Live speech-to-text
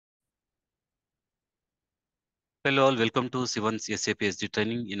Hello all, welcome to Sivan's SAP SD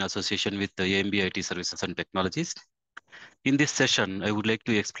training in association with the AMB IT Services and Technologies. In this session, I would like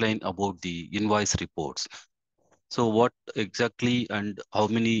to explain about the invoice reports. So what exactly and how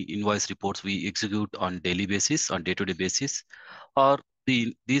many invoice reports we execute on daily basis, on day-to-day basis, or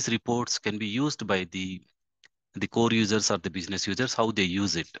these reports can be used by the core users or the business users, how they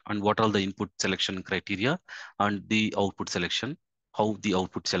use it, and what are the input selection criteria and the output selection, how the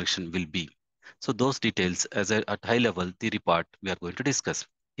output selection will be. So those details at high level theory part we are going to discuss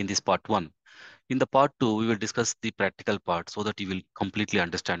in this part one. In the part two, we will discuss the practical part so that you will completely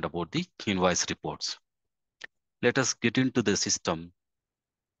understand about the invoice reports. Let us get into the system.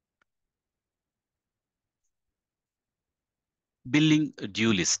 Billing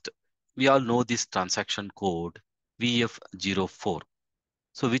due list. We all know this transaction code VF04.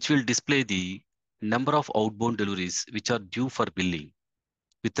 So which will display the number of outbound deliveries which are due for billing.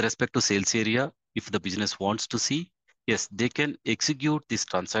 With respect to sales area, if the business wants to see, yes, they can execute this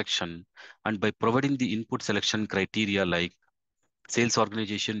transaction, and by providing the input selection criteria like sales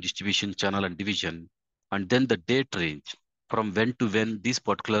organization, distribution channel, and division, and then the date range from when to when these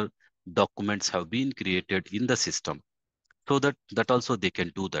particular documents have been created in the system. So that also they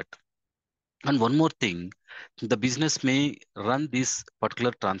can do that. And one more thing, the business may run this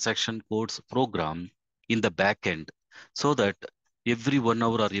particular transaction codes program in the back end so that every 1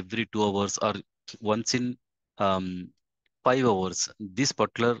 hour or every 2 hours or once in 5 hours, this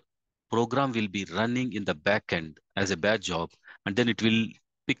particular program will be running in the back end as a batch job, and then it will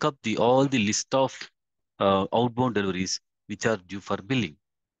pick up all the list of outbound deliveries which are due for billing.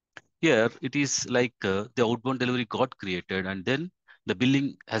 Here, it is like the outbound delivery got created and then the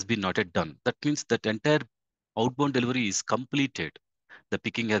billing has been not yet done. That means that entire outbound delivery is completed. The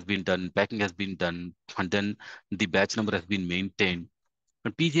picking has been done, packing has been done, and then the batch number has been maintained.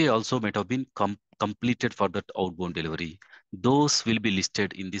 And PJ also might have been completed for that outbound delivery. Those will be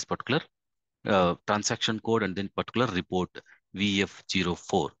listed in this particular transaction code and then particular report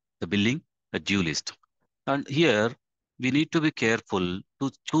VF04, the billing due list. And here we need to be careful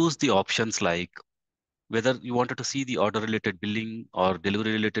to choose the options like whether you wanted to see the order related billing or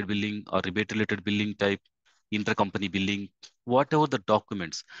delivery related billing or rebate related billing type, intercompany billing, whatever the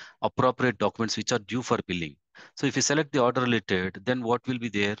documents, appropriate documents which are due for billing. So if you select the order related, then what will be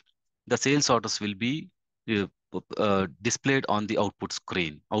there? The sales orders will be displayed on the output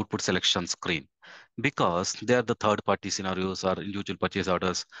screen, output selection screen, because they are the third party scenarios or individual purchase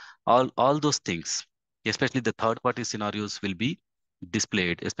orders, all those things, especially the third party scenarios will be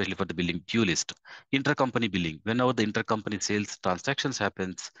displayed, especially for the billing due list. Intercompany billing, whenever the intercompany sales transactions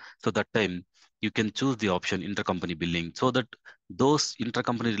happens, so that time you can choose the option intercompany billing so that those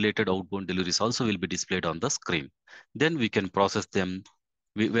intercompany related outbound deliveries also will be displayed on the screen. Then we can process them,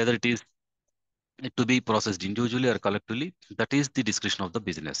 whether it is to be processed individually or collectively, that is the discretion of the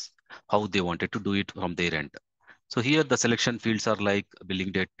business, how they wanted to do it from their end. So here the selection fields are like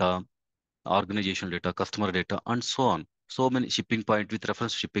billing data, organizational data, customer data, and so on. So many shipping point with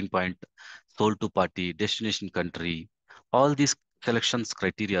reference to shipping point, sold to party, destination country, all these selections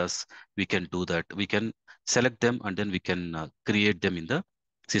criterias, we can do that. We can select them and then we can create them in the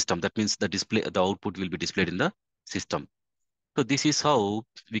system. That means the output will be displayed in the system. So this is how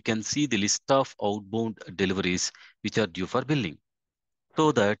we can see the list of outbound deliveries which are due for billing.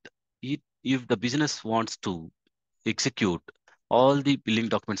 So that if the business wants to execute all the billing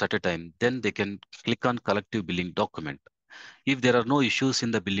documents at a time, then they can click on collective billing document. If there are no issues in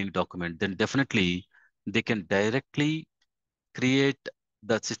the billing document, then definitely they can directly create,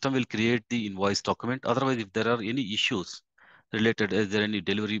 the system will create the invoice document. Otherwise, if there are any issues related, is there any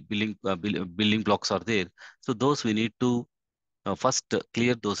delivery billing blocks are there? So those we need to first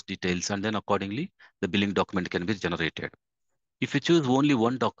clear those details and then accordingly the billing document can be generated. If you choose only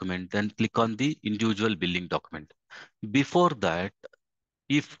one document, then click on the individual billing document. Before that,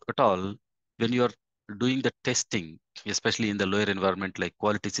 if at all, when you are doing the testing, especially in the lower environment like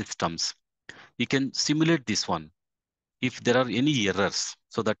quality systems, you can simulate this one. If there are any errors,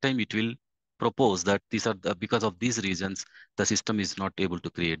 so that time it will propose that because of these reasons, the system is not able to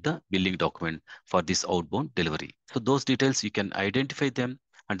create the billing document for this outbound delivery. So those details, you can identify them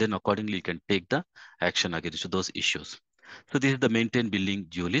and then accordingly you can take the action against those issues. So this is the maintain billing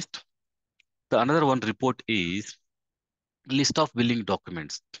due list. The another one report is list of billing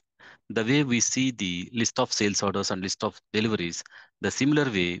documents. The way we see the list of sales orders and list of deliveries, the similar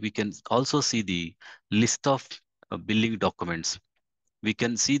way we can also see the list of billing documents. We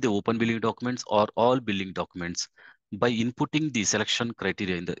can see the open billing documents or all billing documents by inputting the selection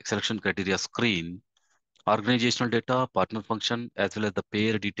criteria in the selection criteria screen, organizational data, partner function, as well as the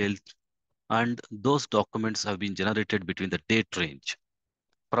payer details, and those documents have been generated between the date range.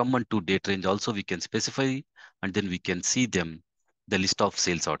 From and to date range also we can specify, and then we can see them, the list of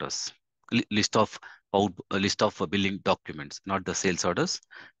sales orders, list of list of billing documents, not the sales orders,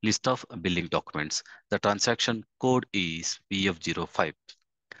 list of billing documents. The transaction code is PF05.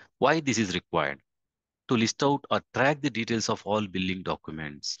 Why this is required? To list out or track the details of all billing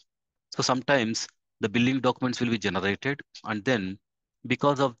documents. So sometimes the billing documents will be generated, and then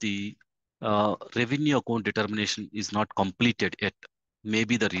because of the revenue account determination is not completed yet,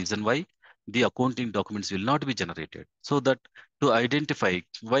 maybe the reason why the accounting documents will not be generated. So that to identify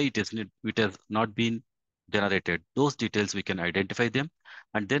why it has not been generated, those details we can identify them,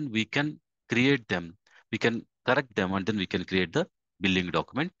 and then we can create them, we can correct them, and then we can create the billing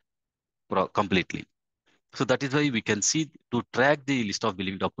document completely. So that is why we can see, to track the list of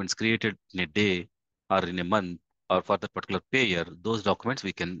billing documents created in a day or in a month or for that particular pay year, those documents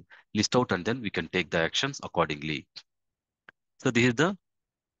we can list out, and then we can take the actions accordingly. So this is the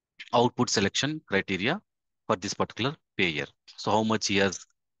output selection criteria for this particular pay year. So how much he has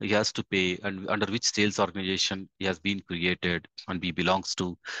to pay, and under which sales organization he has been created and he belongs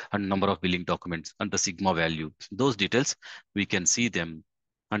to, and number of billing documents and the sigma value. Those details we can see them,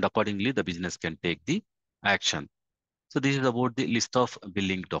 and accordingly the business can take the action. So this is about the list of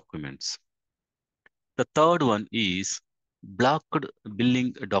billing documents. The third one is blocked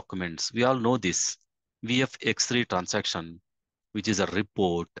billing documents. We all know this VFX3 transaction, which is a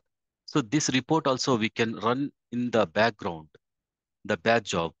report. So this report also we can run in the background, the batch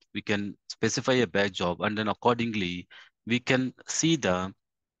job. We can specify a batch job, and then accordingly we can see the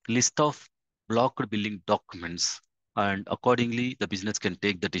list of blocked billing documents, and accordingly the business can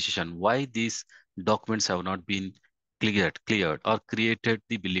take the decision why these documents have not been cleared or created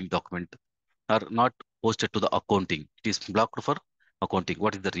the billing document are not posted to the accounting. It is blocked for accounting.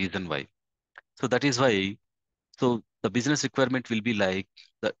 What is the reason why? So that is why. So the business requirement will be like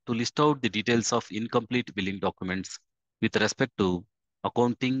to list out the details of incomplete billing documents with respect to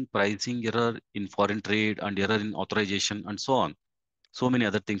accounting, pricing error in foreign trade, and error in authorization, and so on. So many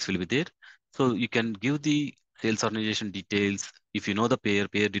other things will be there. So you can give the sales organization details. If you know the payer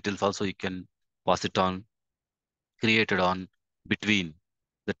details also, you can pass it on, created on between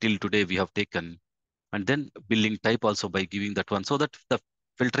the till today we have taken, and then billing type also by giving that one, so that the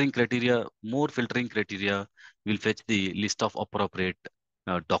filtering criteria, more filtering criteria will fetch the list of appropriate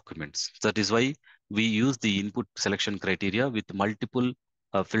documents. That is why we use the input selection criteria with multiple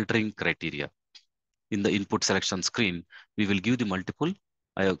filtering criteria. In the input selection screen, we will give the multiple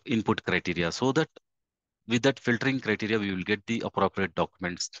input criteria, so that with that filtering criteria, we will get the appropriate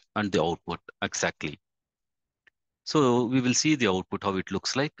documents and the output exactly. So we will see the output, how it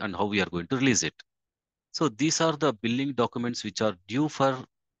looks like and how we are going to release it. So these are the billing documents which are due for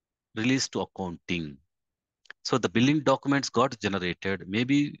release to accounting. So the billing documents got generated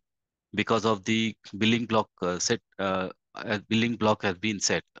maybe because of the billing block billing block has been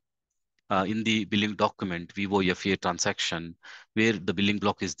set in the billing document VOFA transaction, where the billing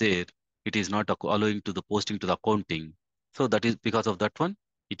block is there. It is not allowing to the posting to the accounting. So that is because of that one,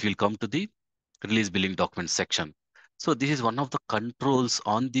 it will come to the release billing document section. So this is one of the controls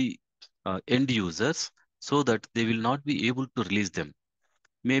on the end users, so that they will not be able to release them.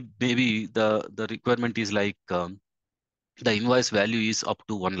 Maybe the requirement is like the invoice value is up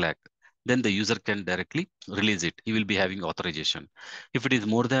to 1 lakh, then the user can directly release it. He will be having authorization. If it is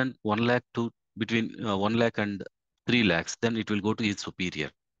more than 1 lakh to between 1 lakh and 3 lakhs, then it will go to his superior.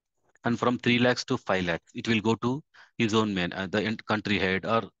 And from 3 lakhs to 5 lakhs, it will go to his own man, the country head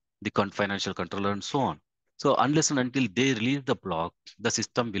or the financial controller, and so on. So unless and until they release the block, the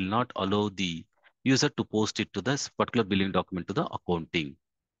system will not allow the user to post it to this particular billing document to the accounting.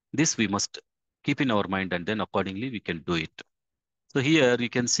 This we must keep in our mind, and then accordingly we can do it. So here you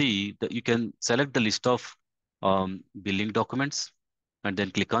can see that you can select the list of billing documents, and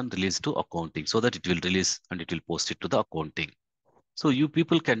then click on release to accounting, so that it will release and it will post it to the accounting. So you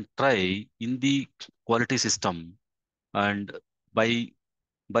people can try in the quality system, and by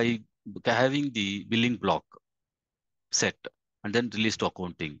by having the billing block set and then release to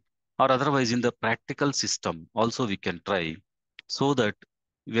accounting, or otherwise in the practical system also we can try, so that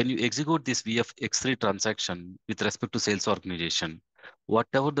when you execute this VFX3 transaction with respect to sales organization,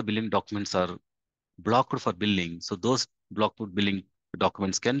 whatever the billing documents are blocked for billing, so those blocked billing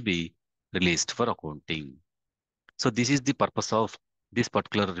documents can be released for accounting. So this is the purpose of this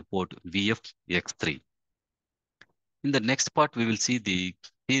particular report VFX3. In the next part, we will see the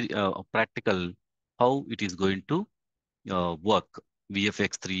practical how it is going to work.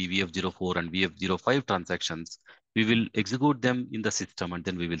 VFX3, VF04, and VF05 transactions. We will execute them in the system, and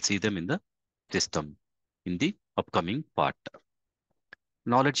then we will see them in the system in the upcoming part.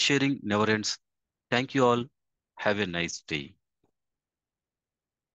 Knowledge sharing never ends. Thank you all. Have a nice day.